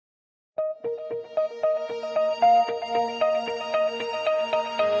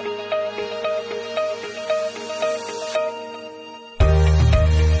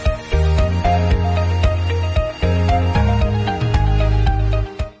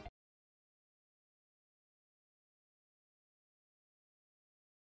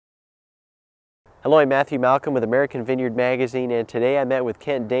Hello, I'm Matthew Malcolm with American Vineyard Magazine, and today I met with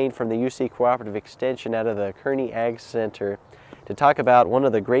Kent Daane from the UC Cooperative Extension out of the Kearney Ag Center to talk about one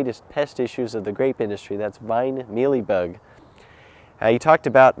of the greatest pest issues of the grape industry, that's vine mealybug. He talked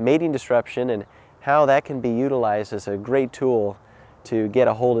about mating disruption and how that can be utilized as a great tool to get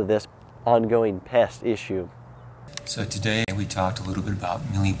a hold of this ongoing pest issue. So today we talked a little bit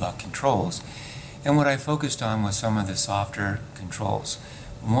about mealybug controls, and what I focused on was some of the softer controls.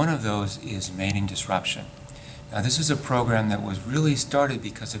 One of those is mating disruption. Now this is a program that was really started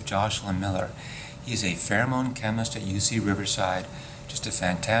because of Joshua Miller. He's a pheromone chemist at UC Riverside, just a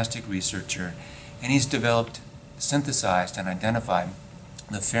fantastic researcher, and he's developed, synthesized, and identified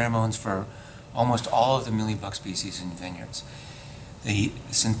the pheromones for almost all of the mealybug species in vineyards. The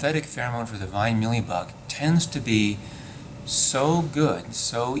synthetic pheromone for the vine mealybug tends to be so good,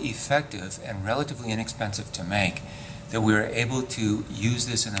 so effective, and relatively inexpensive to make that we are able to use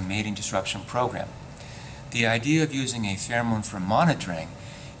this in a mating disruption program. The idea of using a pheromone for monitoring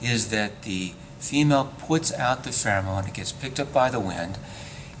is that the female puts out the pheromone, it gets picked up by the wind,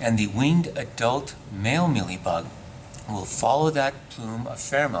 and the winged adult male mealybug will follow that plume of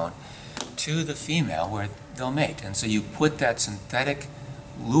pheromone to the female where they'll mate. And so you put that synthetic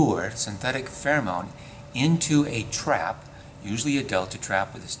lure, synthetic pheromone, into a trap, usually a delta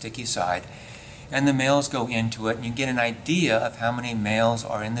trap with a sticky side, and the males go into it, and you get an idea of how many males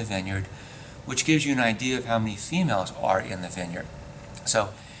are in the vineyard, which gives you an idea of how many females are in the vineyard. So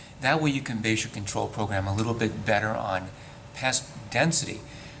that way you can base your control program a little bit better on pest density.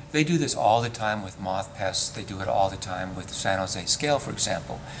 They do this all the time with moth pests. They do it all the time with San Jose scale, for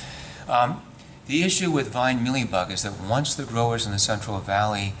example. The issue with vine mealybug is that once the growers in the Central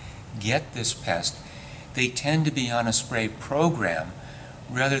Valley get this pest, they tend to be on a spray program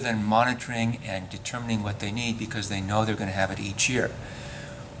rather than monitoring and determining what they need because they know they're going to have it each year.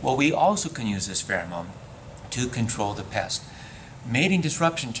 Well, we also can use this pheromone to control the pest. Mating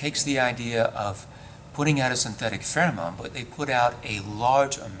disruption takes the idea of putting out a synthetic pheromone, but they put out a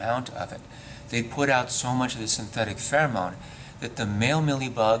large amount of it. They put out so much of the synthetic pheromone that the male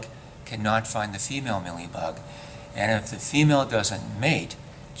mealybug cannot find the female mealybug. And if the female doesn't mate,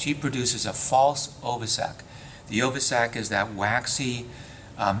 she produces a false ovisac. The ovisac is that waxy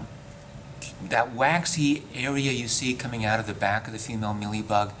area you see coming out of the back of the female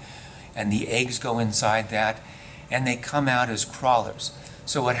mealybug, and the eggs go inside that, and they come out as crawlers.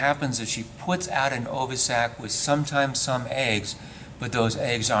 So what happens is she puts out an ovisac with sometimes some eggs, but those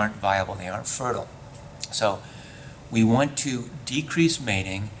eggs aren't viable, they aren't fertile. So we want to decrease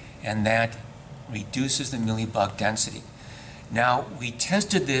mating, and that reduces the mealybug density. Now, we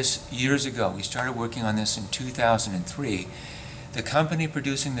tested this years ago. We started working on this in 2003. The company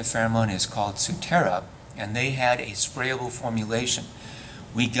producing the pheromone is called Sutera, and they had a sprayable formulation.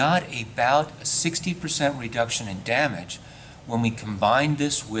 We got about a 60% reduction in damage when we combined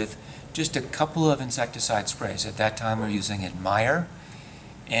this with just a couple of insecticide sprays. At that time we were using Admire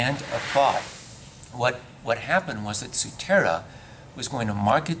and Apply. What happened was that Sutera was going to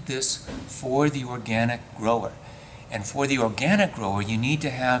market this for the organic grower. And for the organic grower, you need to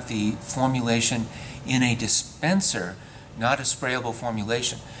have the formulation in a dispenser, not a sprayable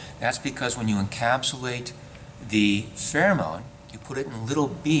formulation. That's because when you encapsulate the pheromone, you put it in little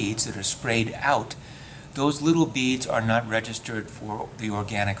beads that are sprayed out. Those little beads are not registered for the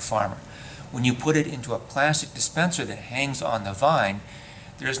organic farmer. When you put it into a plastic dispenser that hangs on the vine,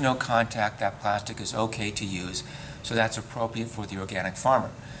 there's no contact. That plastic is okay to use, so that's appropriate for the organic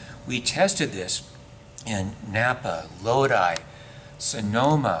farmer. We tested this in Napa, Lodi,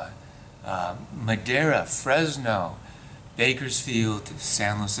 Sonoma, Madera, Fresno, Bakersfield,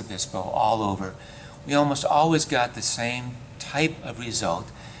 San Luis Obispo, all over. We almost always got the same type of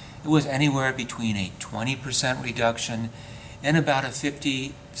result. It was anywhere between a 20% reduction and about a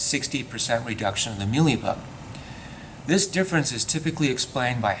 50–60% reduction of the mealybug. This difference is typically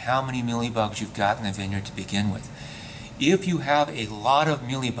explained by how many mealybugs you've got in the vineyard to begin with. If you have a lot of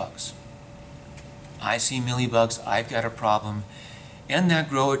mealybugs, I see mealybugs, I've got a problem, and that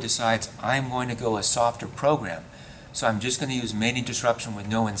grower decides I'm going to go a softer program, so I'm just going to use mating disruption with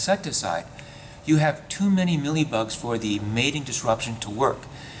no insecticide, you have too many mealybugs for the mating disruption to work.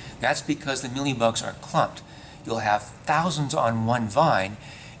 That's because the mealybugs are clumped. You'll have thousands on one vine,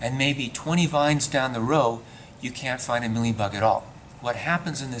 and maybe 20 vines down the row, you can't find a mealybug at all. What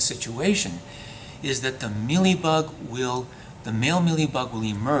happens in this situation is that the male mealybug will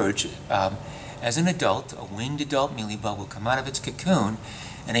emerge as an adult. A winged adult mealybug will come out of its cocoon,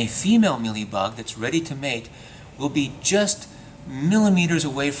 and a female mealybug that's ready to mate will be just millimeters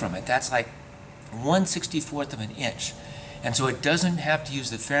away from it. That's like 1/64 of an inch. And so it doesn't have to use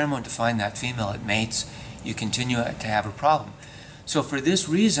the pheromone to find that female. It mates. You continue to have a problem. So for this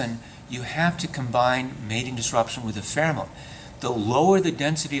reason, you have to combine mating disruption with a pheromone. The lower the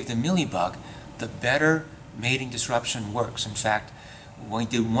density of the mealybug, the better mating disruption works. In fact, we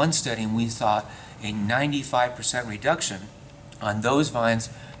did one study and we thought a 95% reduction on those vines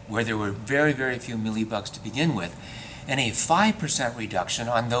where there were very, very few mealybugs to begin with, and a 5% reduction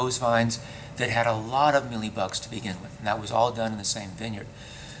on those vines that had a lot of mealybugs to begin with. And that was all done in the same vineyard.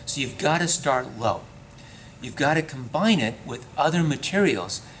 So you've got to start low. You've got to combine it with other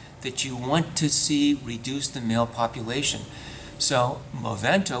materials that you want to see reduce the male population. So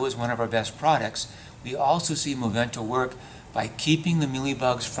Movento is one of our best products. We also see Movento work by keeping the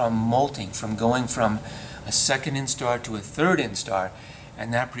mealybugs from molting, from going from a second instar to a third instar,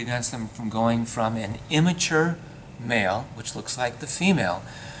 and that prevents them from going from an immature male, which looks like the female,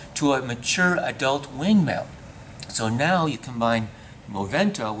 to a mature adult wing male. So now you combine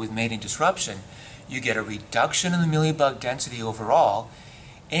Movento with mating disruption, you get a reduction in the mealybug density overall,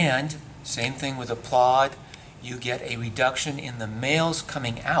 and same thing with applaud, you get a reduction in the males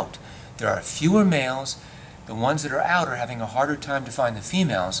coming out. There are fewer males. The ones that are out are having a harder time to find the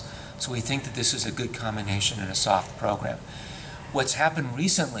females, so we think that this is a good combination in a soft program. What's happened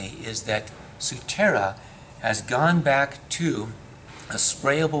recently is that Suterra has gone back to a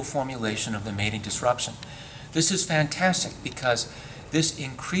sprayable formulation of the mating disruption. This is fantastic because this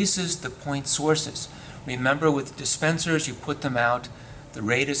increases the point sources. Remember, with dispensers, you put them out, the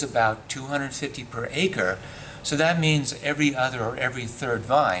rate is about 250 per acre, so that means every other or every third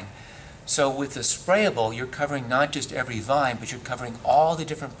vine. So with the sprayable, you're covering not just every vine, but you're covering all the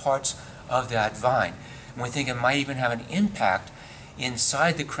different parts of that vine. And we think it might even have an impact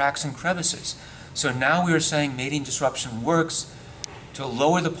inside the cracks and crevices. So now we are saying mating disruption works to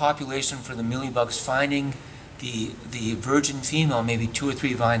lower the population for the mealybugs finding the virgin female maybe 2 or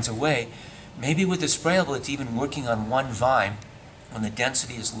 3 vines away. Maybe with the sprayable it's even working on one vine when the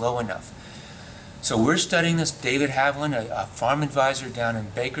density is low enough. So we're studying this. David Haviland, a farm advisor down in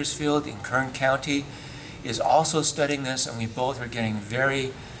Bakersfield in Kern County, is also studying this, and we both are getting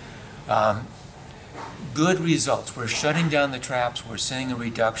very good results. We're shutting down the traps, we're seeing a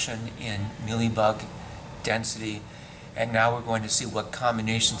reduction in mealybug density, and now we're going to see what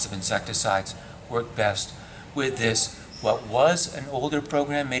combinations of insecticides work best with this, what was an older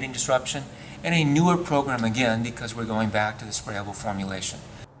program, mating disruption, and a newer program again because we're going back to the sprayable formulation.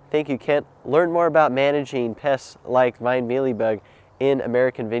 Thank you, Kent. Learn more about managing pests like vine mealybug in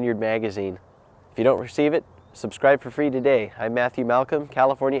American Vineyard Magazine. If you don't receive it, subscribe for free today. I'm Matthew Malcolm,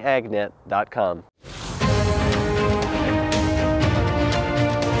 CaliforniaAgNet.com.